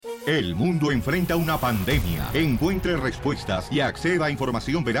El mundo enfrenta una pandemia. Encuentre respuestas y acceda a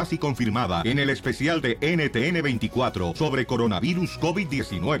información veraz y confirmada en el especial de NTN24 sobre coronavirus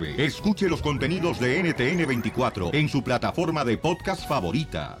COVID-19. Escuche los contenidos de NTN24 en su plataforma de podcast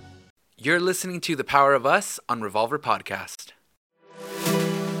favorita. You're listening to The Power of Us on Revolver Podcast.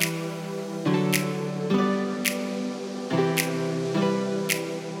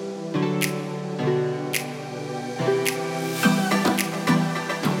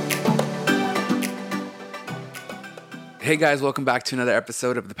 Hey guys, welcome back to another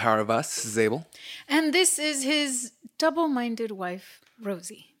episode of The Power of Us. This is Abel. And this is his double-minded wife,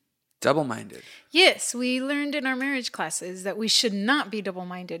 Rosie. Double-minded. Yes, we learned in our marriage classes that we should not be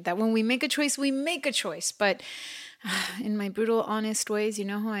double-minded, that when we make a choice, we make a choice. But in my brutal, honest ways, you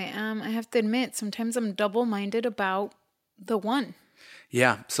know who I am, I have to admit, sometimes I'm double-minded about the one.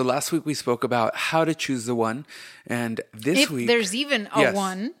 Yeah, so last week we spoke about how to choose the one, and this week... If there's even a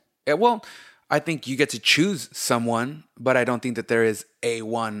one. Yeah, well, I think you get to choose someone, but I don't think that there is a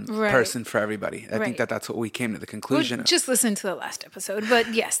one person for everybody. I think that that's what we came to the conclusion of. Just listen to the last episode.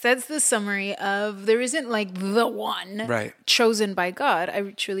 But yes, that's the summary of there isn't like the one chosen by God. I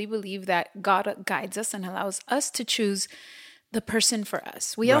truly believe that God guides us and allows us to choose the person for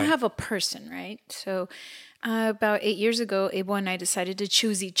us. We all have a person, right? So about 8 years ago, Abel and I decided to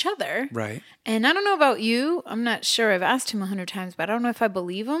choose each other. Right. And I don't know about you. I'm not sure. I've asked him 100 times, but I don't know if I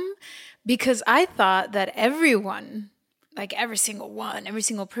believe him. Because I thought that everyone, like every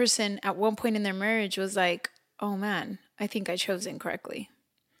single person at one point in their marriage was like, oh man, I think I chose incorrectly.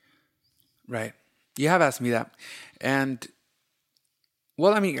 Right. You have asked me that. And,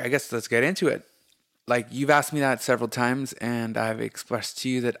 well, I mean, I guess let's get into it. Like, you've asked me that several times, and I've expressed to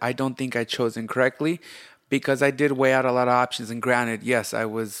you that I don't think I chose incorrectly because I did weigh out a lot of options. And granted, yes,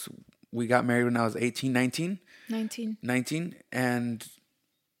 we got married when I was 18, 19. 19. And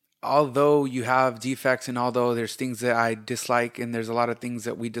although you have defects and although there's things that I dislike and there's a lot of things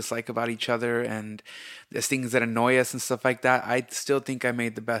that we dislike about each other and there's things that annoy us and stuff like that, I still think I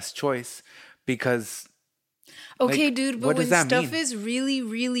made the best choice because... Okay, like, dude, but when stuff is really,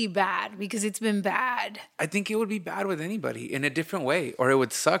 really bad, because it's been bad. I think it would be bad with anybody in a different way, or it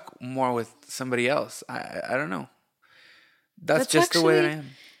would suck more with somebody else. I don't know. That's just the way that I am.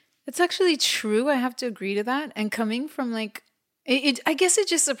 It's actually true. I have to agree to that. And coming from like... I guess it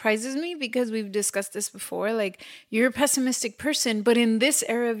just surprises me because we've discussed this before. Like, you're a pessimistic person, but in this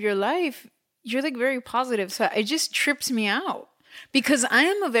era of your life, you're like very positive. So it just trips me out because I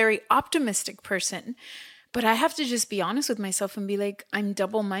am a very optimistic person, but I have to just be honest with myself and be like, I'm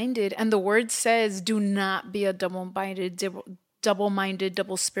double-minded. And the word says, do not be a double-minded,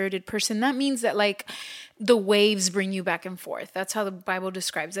 double-spirited person. That means that like the waves bring you back and forth. That's how the Bible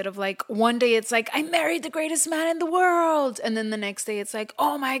describes it, of like one day it's like, I married the greatest man in the world. And then the next day it's like,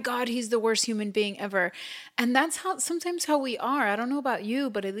 oh my God, he's the worst human being ever. And that's sometimes how we are. I don't know about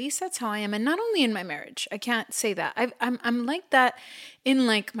you, but at least that's how I am. And not only in my marriage, I can't say that. I'm like that in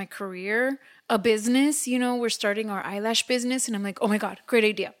like my career, a business, you know, we're starting our eyelash business and I'm like, oh my God, great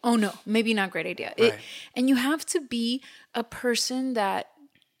idea. Oh no, maybe not great idea. Right. And you have to be a person that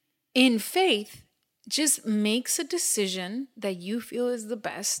in faith just makes a decision that you feel is the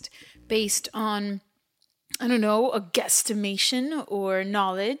best based on, I don't know, a guesstimation or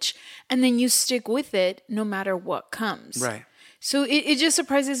knowledge. And then you stick with it no matter what comes. Right. So it just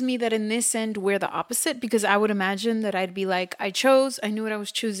surprises me that in this end, we're the opposite, because I would imagine that I'd be like, I knew what I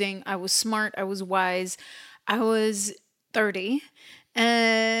was choosing. I was smart. I was wise. I was 30.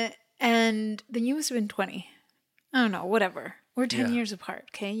 And then you must have been 20. I don't know, whatever. We're 10 years apart,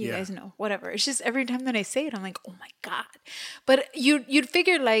 okay? You guys know, whatever. It's just every time that I say it, I'm like, oh my God. But you'd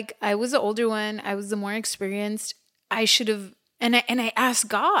figure like I was the older one. I was the more experienced. I should have... And I asked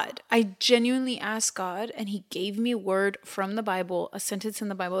God. I genuinely asked God, and he gave me a word from the Bible, a sentence in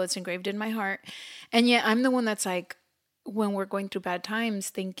the Bible that's engraved in my heart. And yet I'm the one that's like, when we're going through bad times,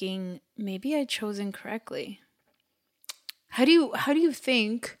 thinking, maybe I chose incorrectly. How do you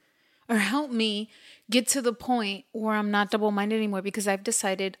think, or help me get to the point where I'm not double-minded anymore because I've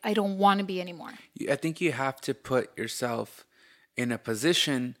decided I don't want to be anymore? I think you have to put yourself in a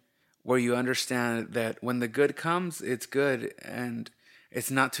position where you understand that when the good comes, it's good, and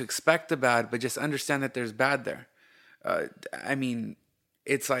it's not to expect the bad, but just understand that there's bad there. I mean,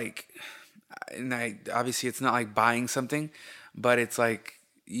 it's like, obviously it's not like buying something, but it's like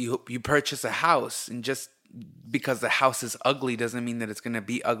you purchase a house, and just because the house is ugly doesn't mean that it's going to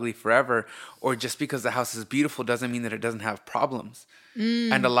be ugly forever, or just because the house is beautiful doesn't mean that it doesn't have problems.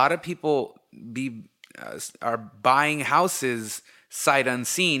 And a lot of people are buying houses sight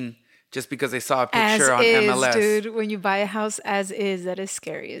unseen just because they saw a As picture on is, MLS. dude. When you buy a house as is, that is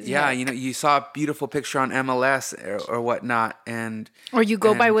scary as Yeah, heck. you know, you saw a beautiful picture on MLS or whatnot, and Or you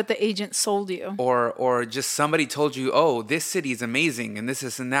go by and- what the agent sold you. or just somebody told you, oh, this city is amazing, and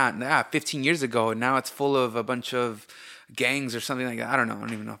this and that, and 15 years ago, and now it's full of a bunch of gangs or something like that. I don't know. I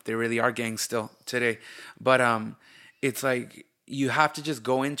don't even know if they really are gangs still today, but it's like you have to just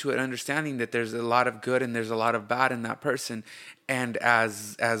go into it understanding that there's a lot of good and there's a lot of bad in that person, and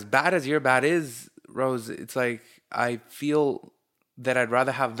as bad as your bad is, Rose, it's like I feel that I'd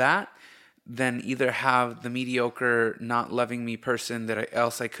rather have that than either have the mediocre, not loving me person that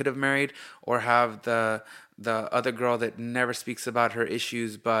else I could have married, or have the other girl that never speaks about her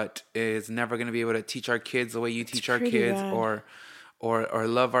issues but is never going to be able to teach our kids the way you teach our pretty kids, bad. or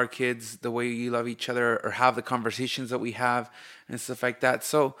love our kids the way you love each other, or have the conversations that we have and stuff like that.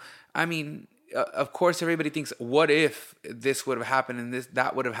 So, I mean, of course, everybody thinks, what if this would have happened and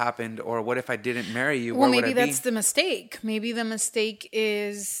that would have happened, or what if I didn't marry you? Well, Where would maybe I be? that's the mistake. Maybe the mistake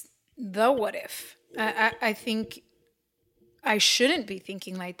is the what if. I think I shouldn't be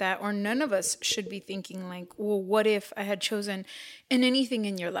thinking like that, or none of us should be thinking like, well, what if I had chosen in anything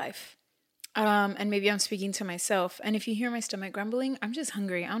in your life? And maybe I'm speaking to myself. And if you hear my stomach grumbling, I'm just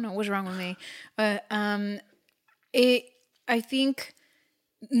hungry. I don't know what's wrong with me. But I think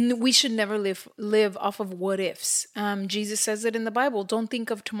we should never live off of what ifs. Jesus says it in the Bible. Don't think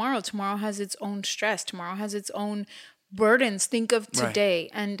of tomorrow. Tomorrow has its own stress. Tomorrow has its own burdens. Think of today.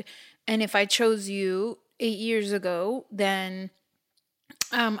 Right. And if I chose you 8 years ago, then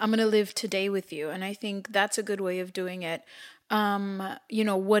I'm going to live today with you. And I think that's a good way of doing it.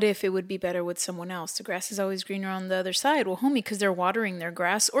 What if it would be better with someone else? The grass is always greener on the other side. Well, homie, because they're watering their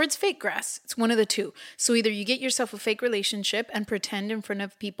grass, or it's fake grass. It's one of the two. So either you get yourself a fake relationship and pretend in front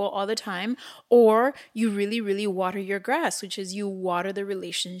of people all the time, or you really, really water your grass, which is you water the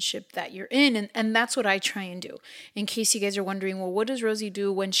relationship that you're in. And that's what I try and do. In case you guys are wondering, well, what does Rosie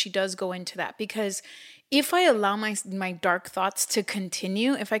do when she does go into that? Because if I allow my dark thoughts to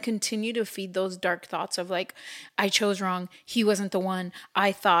continue, if I continue to feed those dark thoughts of like, I chose wrong, he wasn't the one,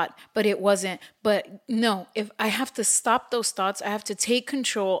 I thought, but it wasn't. But no, if I have to stop those thoughts, I have to take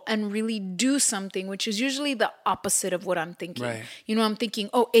control and really do something, which is usually the opposite of what I'm thinking. Right. You know, I'm thinking,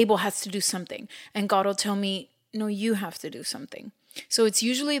 oh, Abel has to do something. And God will tell me, no, you have to do something. So it's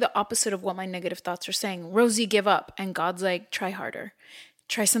usually the opposite of what my negative thoughts are saying. Rosie, give up. And God's like, try harder.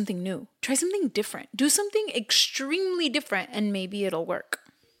 Try something new. Try something different. Do something extremely different, and maybe it'll work.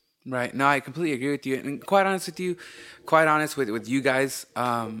 Right. No, I completely agree with you. And quite honest with you guys,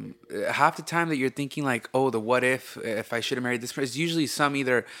 half the time that you're thinking like, oh, the what if I should have married this person, is usually some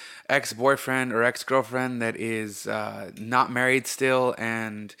either ex-boyfriend or ex-girlfriend that is not married still,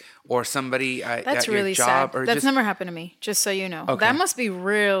 or somebody That's at your really job. sad. Or That's just, never happened to me, just so you know. Okay. That must be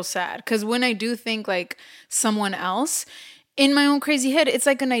real sad. Because when I do think like someone else, in my own crazy head, it's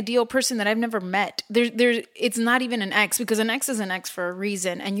like an ideal person that I've never met. It's not even an ex, because an ex is an ex for a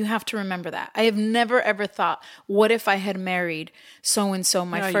reason, and you have to remember that. I have never ever thought, what if I had married so and so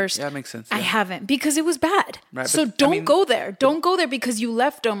first? Yeah, that makes sense. I Yeah. haven't, because it was bad. Right, so but, don't go there. Don't go there because you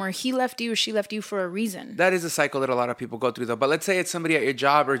left them, or he left you, or she left you for a reason. That is a cycle that a lot of people go through, though. But let's say it's somebody at your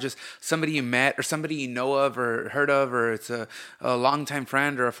job, or just somebody you met, or somebody you know of or heard of, or it's a longtime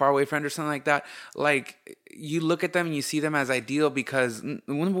friend or a faraway friend or something like that. Like, you look at them and you see them as ideal because,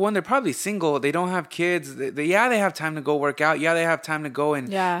 number one, they're probably single. They don't have kids. They have time to go work out. Yeah, they have time to go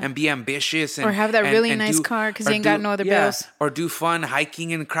and be ambitious. Or have that really nice car because he ain't got no other bills. Or do fun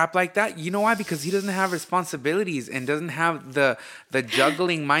hiking and crap like that. You know why? Because he doesn't have responsibilities and doesn't have the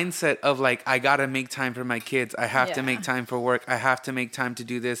juggling mindset of like, I got to make time for my kids. I have to make time for work. I have to make time to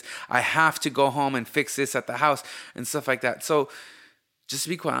do this. I have to go home and fix this at the house and stuff like that. So, just to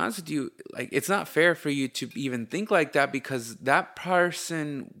be quite honest with you, like, it's not fair for you to even think like that, because that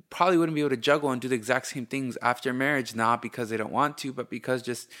person probably wouldn't be able to juggle and do the exact same things after marriage, not because they don't want to, but because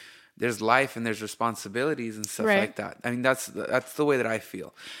just there's life and there's responsibilities and stuff like that. I mean, that's the way that I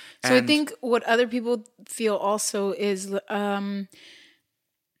feel. So I think what other people feel also is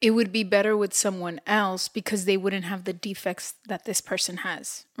it would be better with someone else because they wouldn't have the defects that this person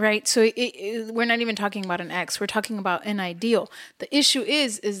has, right? So we're not even talking about an ex. We're talking about an ideal. The issue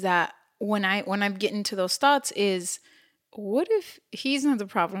is that when I'm getting to those thoughts is, what if he's not the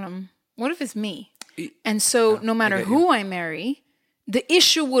problem? What if it's me? And so no matter who I marry, the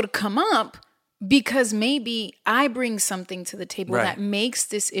issue would come up because maybe I bring something to the table Right. that makes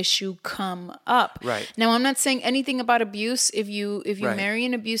this issue come up. Right. Now, I'm not saying anything about abuse. If you Right. marry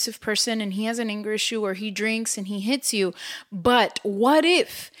an abusive person and he has an anger issue or he drinks and he hits you, but what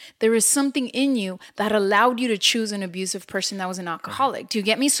if there is something in you that allowed you to choose an abusive person that was an alcoholic? Do you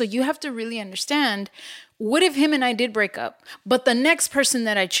get me? So you have to really understand, what if him and I did break up, but the next person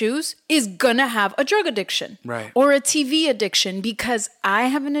that I choose is gonna have a drug addiction, Right. or a TV addiction because I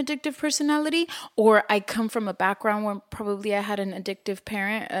have an addictive personality, or I come from a background where probably I had an addictive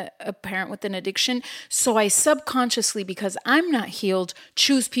parent, a parent with an addiction. So I subconsciously, because I'm not healed,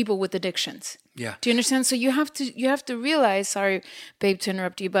 choose people with addictions. Yeah. Do you understand? So you have to realize, sorry, babe, to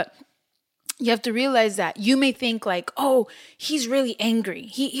interrupt you, but you have to realize that you may think like, oh, he's really angry.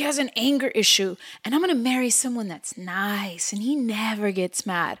 He has an anger issue, and I'm going to marry someone that's nice and he never gets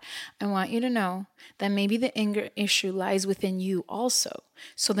mad. I want you to know that maybe the anger issue lies within you also.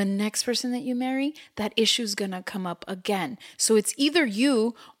 So the next person that you marry, that issue is going to come up again. So it's either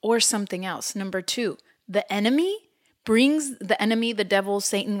you or something else. Number 2, the enemy, the devil,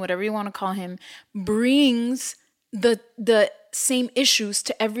 Satan, whatever you want to call him, brings the same issues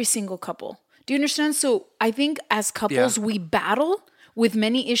to every single couple. Do you understand? So I think as couples, we battle with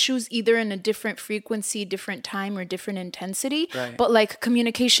many issues, either in a different frequency, different time, or different intensity. Right. But like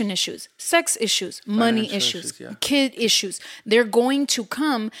communication issues, sex issues, money Financial issues, issues, yeah. kid issues, they're going to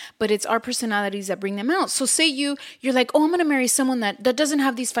come, but it's our personalities that bring them out. So say you're like, oh, I'm going to marry someone that doesn't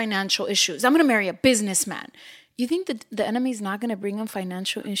have these financial issues. I'm going to marry a businessman. You think that the enemy is not going to bring a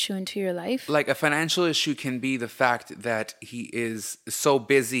financial issue into your life? Like a financial issue can be the fact that he is so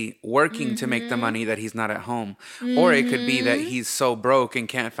busy working to make the money that he's not at home. Or it could be that he's so broke and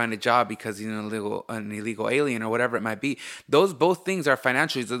can't find a job because he's an illegal alien or whatever it might be. Those both things are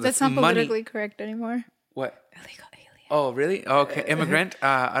financial. So That's not money, politically correct anymore. What? Illegal alien. Oh, really? Okay. Immigrant?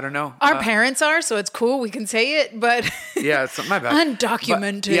 I don't know. Our parents are, so it's cool. We can say it, but Yeah, it's my bad.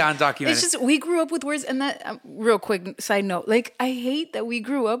 undocumented. But, yeah, undocumented. It's just we grew up with words, and that real quick side note. Like I hate that we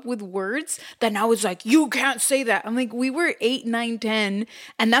grew up with words that now it's like you can't say that. I'm like, we were 8, 9, 10,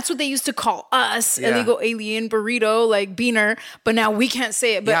 and that's what they used to call us: Yeah. illegal alien, burrito, like beaner. But now we can't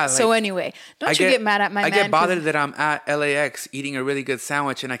say it. But Yeah, so like, anyway, don't you get mad at my I man? get bothered that I'm at LAX eating a really good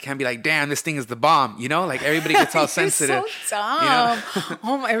sandwich and I can't be like, damn, this thing is the bomb. You know, like everybody gets all sensitive. You're so dumb. You know?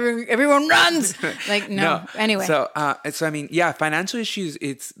 Oh, everyone runs. Like no. Anyway. So I mean, yeah, financial issues.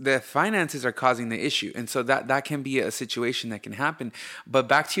 It's the finances are causing the issue, and so that can be a situation that can happen. But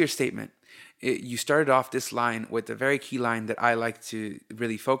back to your statement. You started off this line with a very key line that I like to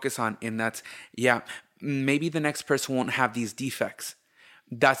really focus on, and that's, yeah, maybe the next person won't have these defects.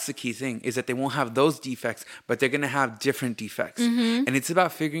 That's the key thing, is that they won't have those defects, but they're going to have different defects. And it's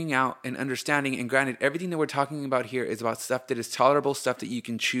about figuring out and understanding. And granted, everything that we're talking about here is about stuff that is tolerable, stuff that you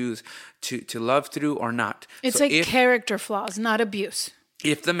can choose to love through or not. It's So like character flaws, not abuse.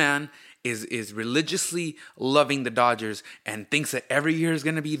 if the man is religiously loving the Dodgers and thinks that every year is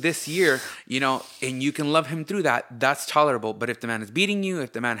going to be this year, you know, and you can love him through that, that's tolerable. But if the man is beating you,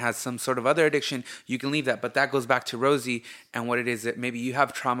 if the man has some sort of other addiction, you can leave that. But that goes back to Rosie and what it is that maybe you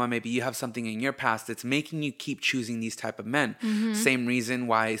have trauma, maybe you have something in your past that's making you keep choosing these type of men. Same reason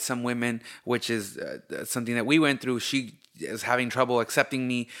why some women, which is something that we went through, she is having trouble accepting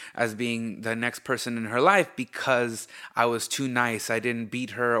me as being the next person in her life because I was too nice. I didn't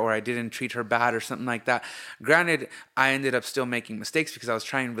beat her or I didn't treat her bad or something like that. Granted, I ended up still making mistakes because I was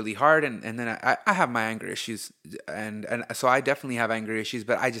trying really hard, and then I have my anger issues, and so I definitely have anger issues,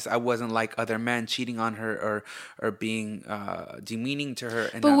 but I wasn't like other men cheating on her or being demeaning to her.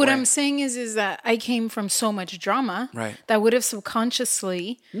 But what I'm saying is that I came from so much drama Right. that would have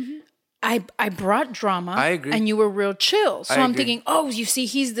subconsciously I brought drama. I agree. And you were real chill. So I I'm agree. thinking, oh, you see,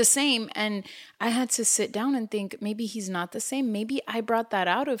 he's the same. And I had to sit down and think, maybe he's not the same. Maybe I brought that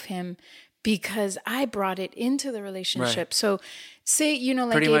out of him because I brought it into the relationship. Right. So say, you know,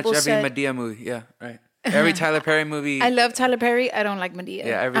 like pretty Abel much every said, Medea movie. Yeah, right. Every Tyler Perry movie. I love Tyler Perry. I don't like Medea.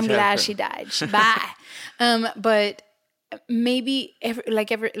 Yeah, every I'm Tyler glad Perry. she died. Bye. But maybe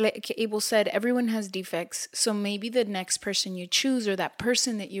like Abel said, everyone has defects. So maybe the next person you choose or that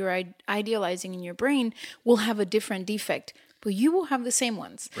person that you're idealizing in your brain will have a different defect, but you will have the same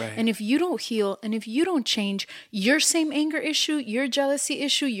ones. Right. And if you don't heal and if you don't change, your same anger issue, your jealousy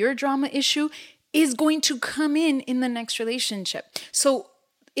issue, your drama issue is going to come in the next relationship. So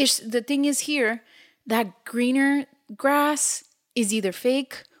the thing is here, that greener grass is either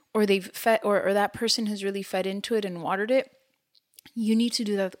fake or they've fed or that person has really fed into it and watered it. You need to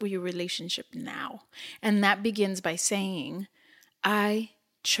do that with your relationship now. And that begins by saying, I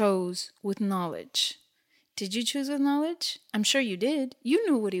chose with knowledge. Did you choose with knowledge? I'm sure you did. You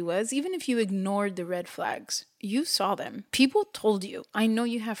knew what he was, even if you ignored the red flags. You saw them. People told you. I know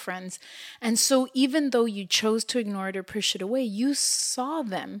you have friends. And so even though you chose to ignore it or push it away, you saw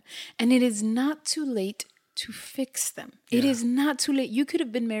them. And it is not too late to fix them. Yeah. It is not too late. You could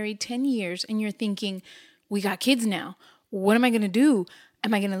have been married 10 years and you're thinking, we got kids now. What am I going to do?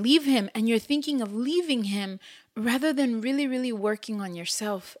 Am I going to leave him? And you're thinking of leaving him rather than really, really working on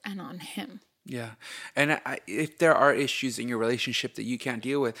yourself and on him. Yeah. And if there are issues in your relationship that you can't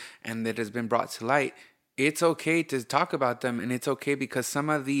deal with and that has been brought to light, it's okay to talk about them. And it's okay because some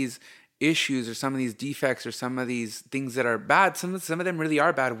of these issues or some of these defects or some of these things that are bad, some of them really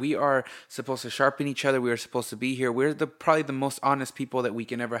are bad. We are supposed to sharpen each other. We are supposed to be here. We're probably the most honest people that we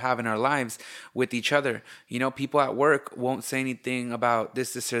can ever have in our lives with each other. You know, people at work won't say anything about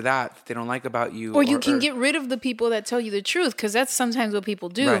this or that they don't like about you. Or you can get rid of the people that tell you the truth, because that's sometimes what people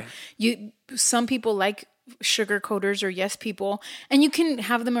do. Right. Some people like sugar coders or yes people, and you can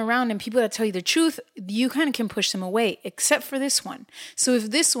have them around, and people that tell you the truth, you kind of can push them away, except for this one. So if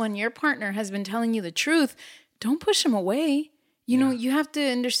this one, your partner, has been telling you the truth, don't push them away. You know, you have to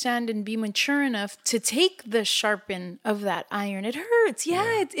understand and be mature enough to take the sharpen of that iron. It hurts.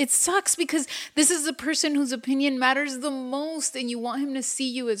 It sucks, because this is the person whose opinion matters the most, and you want him to see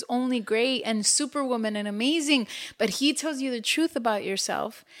you as only great and superwoman and amazing. But he tells you the truth about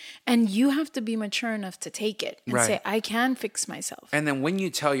yourself, and you have to be mature enough to take it and say, I can fix myself. And then when you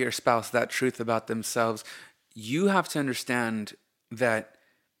tell your spouse that truth about themselves, you have to understand that,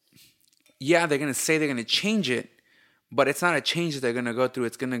 they're going to say they're going to change it, but it's not a change that they're going to go through.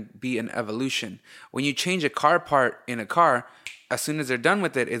 It's going to be an evolution. When you change a car part in a car, as soon as they're done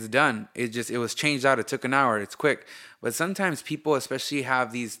with it, it's done. It was changed out. It took an hour. It's quick. But sometimes people especially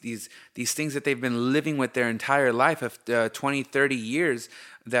have these things that they've been living with their entire life of 20, 30 years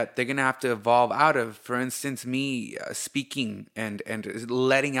that they're going to have to evolve out of. For instance, me speaking and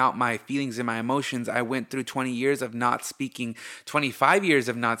letting out my feelings and my emotions. I went through 20 years of not speaking, 25 years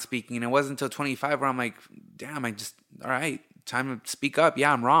of not speaking. And it wasn't until 25 where I'm like, damn, all right, time to speak up.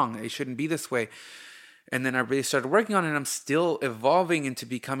 Yeah, I'm wrong. It shouldn't be this way. And then I really started working on it. And I'm still evolving into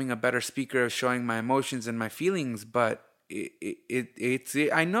becoming a better speaker of showing my emotions and my feelings. But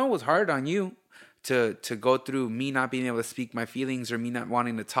I know it was hard on you to go through me not being able to speak my feelings, or me not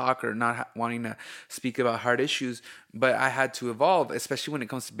wanting to talk, or not wanting to speak about hard issues. But I had to evolve, especially when it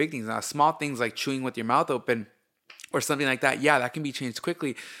comes to big things. Now, small things like chewing with your mouth open or something like that, that can be changed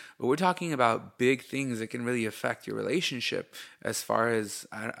quickly. But we're talking about big things that can really affect your relationship, as far as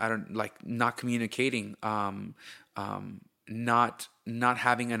I don't like not communicating, not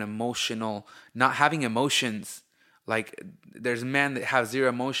having not having emotions. Like, there's men that have zero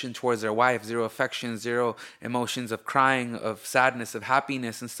emotion towards their wife, zero affection, zero emotions of crying, of sadness, of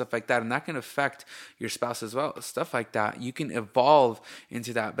happiness, and stuff like that. And that can affect your spouse as well. Stuff like that. You can evolve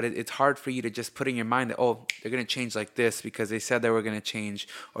into that. But it's hard for you to just put in your mind that, they're going to change like this because they said they were going to change,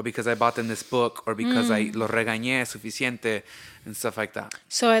 or because I bought them this book, or because I lo regañé suficiente, and stuff like that.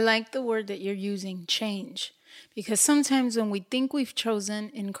 So I like the word that you're using, change. Because sometimes when we think we've chosen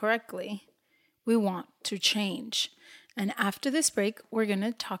incorrectly, we want to change. And after this break, we're going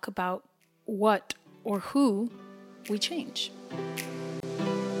to talk about what or who we change.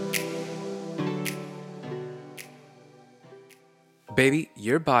 Baby,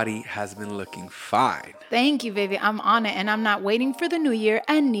 your body has been looking fine. Thank you, baby. I'm on it, and I'm not waiting for the new year,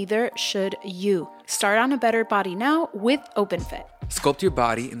 and neither should you. Start on a better body now with OpenFit. Sculpt your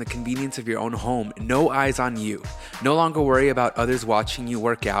body in the convenience of your own home. No eyes on you. No longer worry about others watching you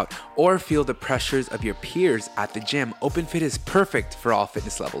work out or feel the pressures of your peers at the gym. OpenFit is perfect for all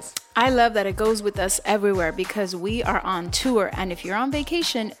fitness levels. I love that it goes with us everywhere, because we are on tour. And if you're on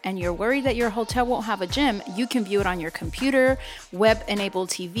vacation and you're worried that your hotel won't have a gym, you can view it on your computer, web-enabled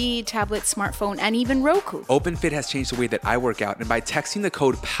TV, tablet, smartphone, and even Roku. OpenFit has changed the way that I work out. And by texting the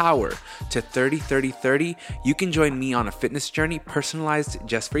code POWER to 303030, you can join me on a fitness journey personalized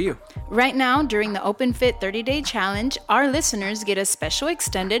just for you. Right now, during the OpenFit 30-Day Challenge, our listeners get a special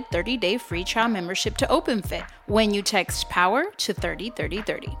extended 30-day free trial membership to OpenFit when you text POWER to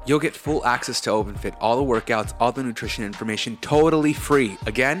 303030. You'll get full access to OpenFit, all the workouts, all the nutrition information, totally free.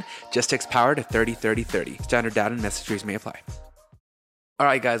 Again, just text POWER to 303030. Standard data and message fees may apply. All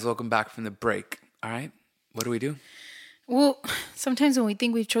right, guys, welcome back from the break. All right, what do? Well, sometimes when we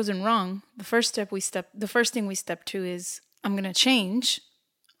think we've chosen wrong, the first thing we step to is, I'm going to change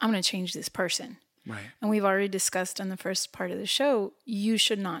this person. Right. And we've already discussed on the first part of the show, you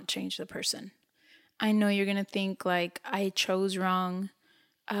should not change the person. I know you're going to think like, I chose wrong.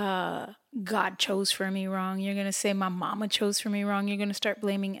 God chose for me wrong. You're going to say my mama chose for me wrong. You're going to start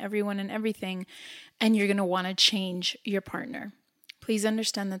blaming everyone and everything. And you're going to want to change your partner. Please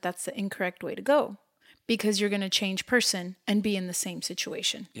understand that that's the incorrect way to go, because you're going to change person and be in the same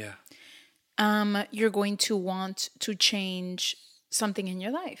situation. Yeah. You're going to want to change something in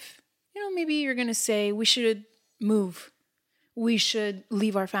your life. Maybe you're going to say, we should move. We should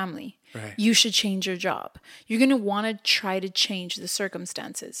leave our family. Right. You should change your job. You're going to want to try to change the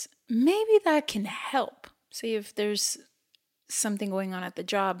circumstances. Maybe that can help. Say if there's something going on at the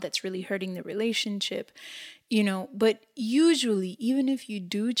job that's really hurting the relationship, but usually, even if you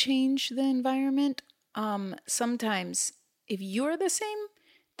do change the environment, sometimes if you're the same,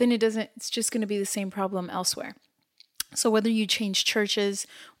 then it's just going to be the same problem elsewhere. So whether you change churches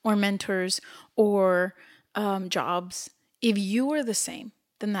or mentors or jobs, if you are the same,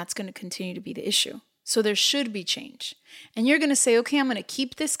 then that's going to continue to be the issue. So there should be change. And you're going to say, okay, I'm going to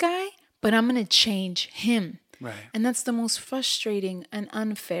keep this guy, but I'm going to change him. Right. And that's the most frustrating and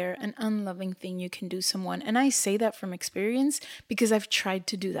unfair and unloving thing you can do someone. And I say that from experience because I've tried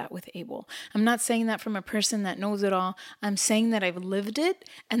to do that with Abel. I'm not saying that from a person that knows it all. I'm saying that I've lived it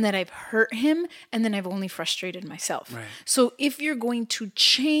and that I've hurt him and then I've only frustrated myself. Right. So if you're going to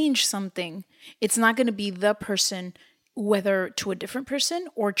change something, it's not going to be the person, whether to a different person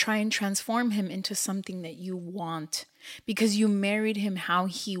or try and transform him into something that you want, because you married him how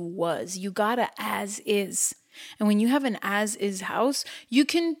he was. You got a as is. And when you have an as is house, you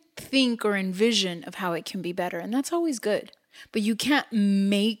can think or envision of how it can be better. And that's always good. But you can't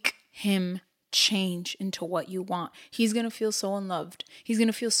make him change into what you want. He's going to feel so unloved. He's going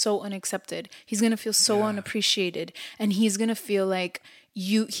to feel so unaccepted. He's going to feel so unappreciated. And he's going to feel like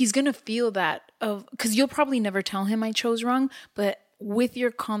he's going to feel that because you'll probably never tell him I chose wrong, but with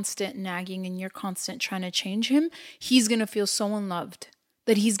your constant nagging and your constant trying to change him, he's going to feel so unloved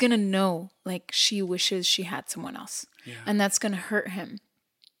that he's going to know like she wishes she had someone else. Yeah. And that's going to hurt him.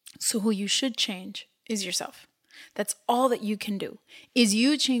 So who you should change is yourself. That's all that you can do, is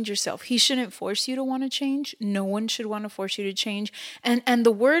you change yourself. He shouldn't force you to want to change. No one should want to force you to change. And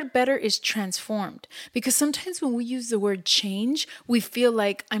the word better is transformed, because sometimes when we use the word change, we feel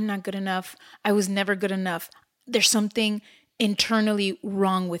like I'm not good enough. I was never good enough. There's something internally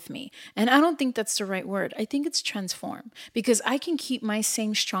wrong with me. And I don't think that's the right word. I think it's transform, because I can keep my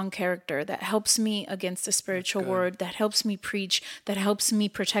same strong character that helps me against the spiritual world, that helps me preach, that helps me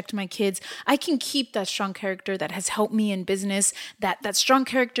protect my kids. I can keep that strong character that has helped me in business, that strong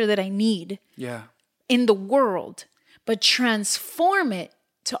character that I need in the world, but transform it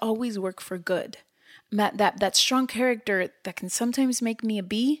to always work for good. That strong character that can sometimes make me a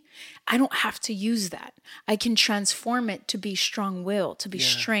B, I don't have to use that. I can transform it to be strong will, to be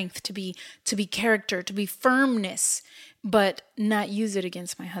strength, to be character, to be firmness, but not use it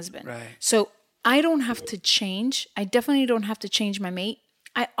against my husband. Right. So I don't have to change. I definitely don't have to change my mate.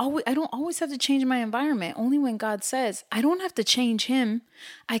 I don't always have to change my environment. Only when God says I don't have to change him,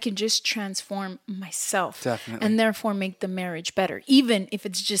 I can just transform myself. Definitely. And therefore make the marriage better, even if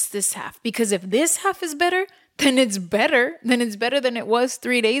it's just this half. Because if this half is better, then it's better. Then it's better than it was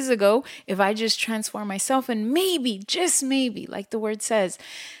 3 days ago if I just transform myself. And maybe, just maybe, like the word says,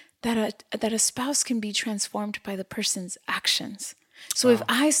 that a spouse can be transformed by the person's actions. So if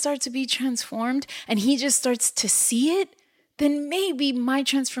I start to be transformed and he just starts to see it, then maybe my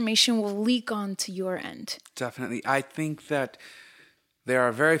transformation will leak on to your end. Definitely. I think that there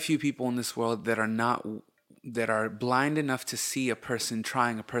are very few people in this world that are blind enough to see a person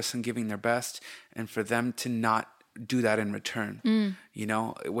trying, a person giving their best, and for them to not do that in return. You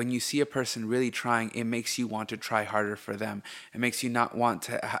know, when you see a person really trying, it makes you want to try harder for them. It makes you not want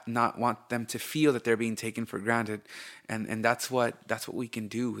them to feel that they're being taken for granted. And that's what we can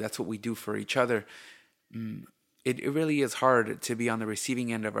do. That's what we do for each other. It really is hard to be on the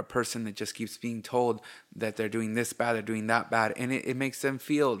receiving end of a person that just keeps being told that they're doing this bad, they're doing that bad. And it makes them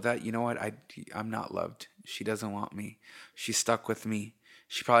feel that, you know what, I'm not loved. She doesn't want me. She's stuck with me.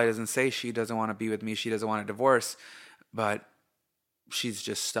 She probably doesn't say she doesn't want to be with me. She doesn't want a divorce, but she's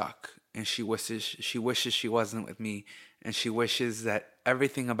just stuck. And she wishes she wasn't with me. And she wishes that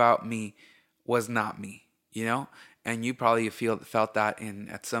everything about me was not me, you know? And you probably felt that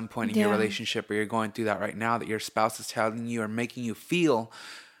at some point in your relationship, or you're going through that right now, that your spouse is telling you or making you feel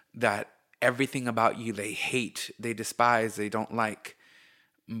that everything about you they hate, they despise, they don't like.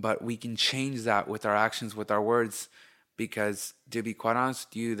 But we can change that with our actions, with our words, because to be quite honest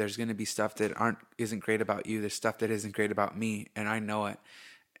with you, there's going to be stuff that isn't great about you. There's stuff that isn't great about me, and I know it.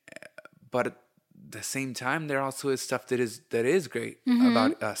 But the same time, there also is stuff that is great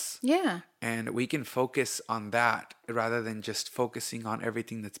about us. Yeah. And we can focus on that rather than just focusing on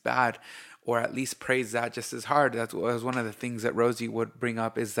everything that's bad, or at least praise that just as hard. That was one of the things that Rosie would bring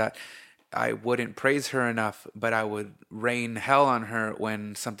up, is that I wouldn't praise her enough, but I would rain hell on her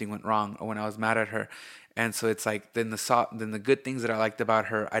when something went wrong or when I was mad at her. And so it's like, then the good things that I liked about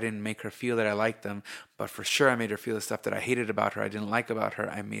her, I didn't make her feel that I liked them, but for sure I made her feel the stuff that I hated about her, I didn't like about her.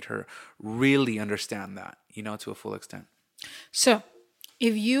 I made her really understand that, to a full extent. So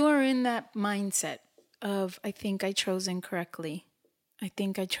if you are in that mindset of, I think I chose incorrectly, I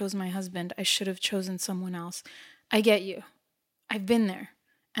think I chose my husband, I should have chosen someone else, I get you. I've been there,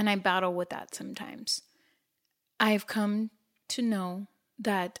 and I battle with that sometimes. I've come to know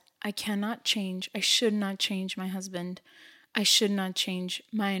that I cannot change, I should not change my husband. I should not change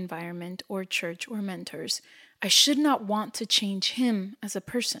my environment or church or mentors. I should not want to change him as a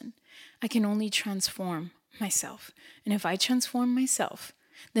person. I can only transform myself. And if I transform myself,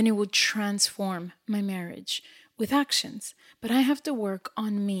 then it will transform my marriage with actions. But I have to work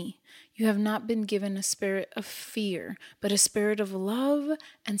on me. You have not been given a spirit of fear, but a spirit of love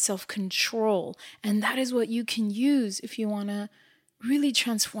and self-control. And that is what you can use if you want to really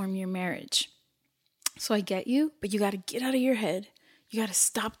transform your marriage. So I get you, but you got to get out of your head. You got to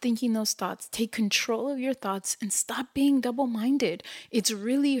stop thinking those thoughts. Take control of your thoughts and stop being double-minded. It's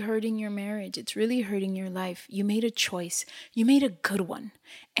really hurting your marriage. It's really hurting your life. You made a choice. You made a good one.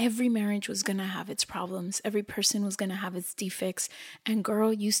 Every marriage was going to have its problems. Every person was going to have its defects. And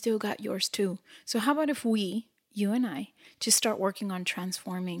girl, you still got yours too. So how about if we, you and I, just start working on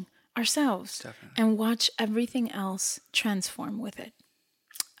transforming ourselves. Definitely. And watch everything else transform with it.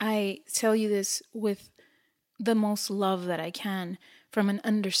 I tell you this with the most love that I can, from an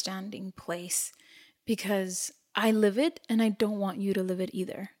understanding place, because I live it and I don't want you to live it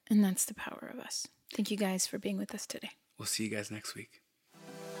either. And that's the power of us. Thank you guys for being with us today. We'll see you guys next week.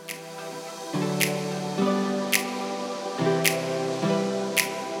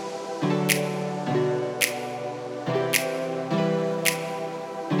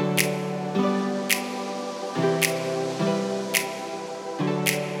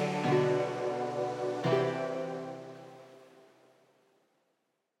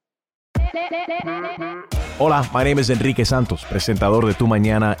 Hola, my name is Enrique Santos, presentador de Tu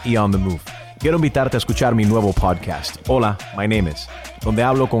Mañana y On The Move. Quiero invitarte a escuchar mi nuevo podcast, Hola, my name is, donde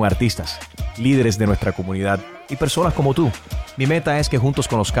hablo con artistas, líderes de nuestra comunidad y personas como tú. Mi meta es que juntos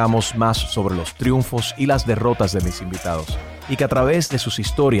conozcamos más sobre los triunfos y las derrotas de mis invitados, y que a través de sus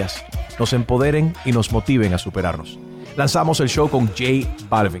historias nos empoderen y nos motiven a superarnos. Lanzamos el show con J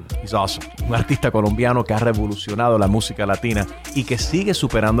Balvin, he's awesome, un artista colombiano que ha revolucionado la música latina y que sigue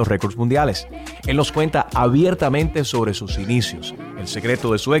superando récords mundiales. Él nos cuenta abiertamente sobre sus inicios, el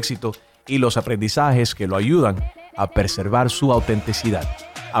secreto de su éxito y los aprendizajes que lo ayudan a preservar su autenticidad.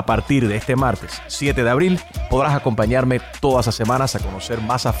 A partir de este martes, 7 de abril, podrás acompañarme todas las semanas a conocer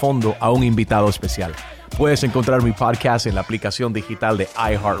más a fondo a un invitado especial. Puedes encontrar mi podcast en la aplicación digital de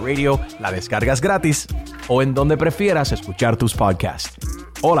iHeartRadio, la descargas gratis, o en donde prefieras escuchar tus podcasts.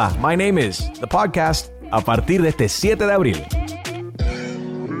 Hola, my name is The Podcast, a partir de este 7 de abril.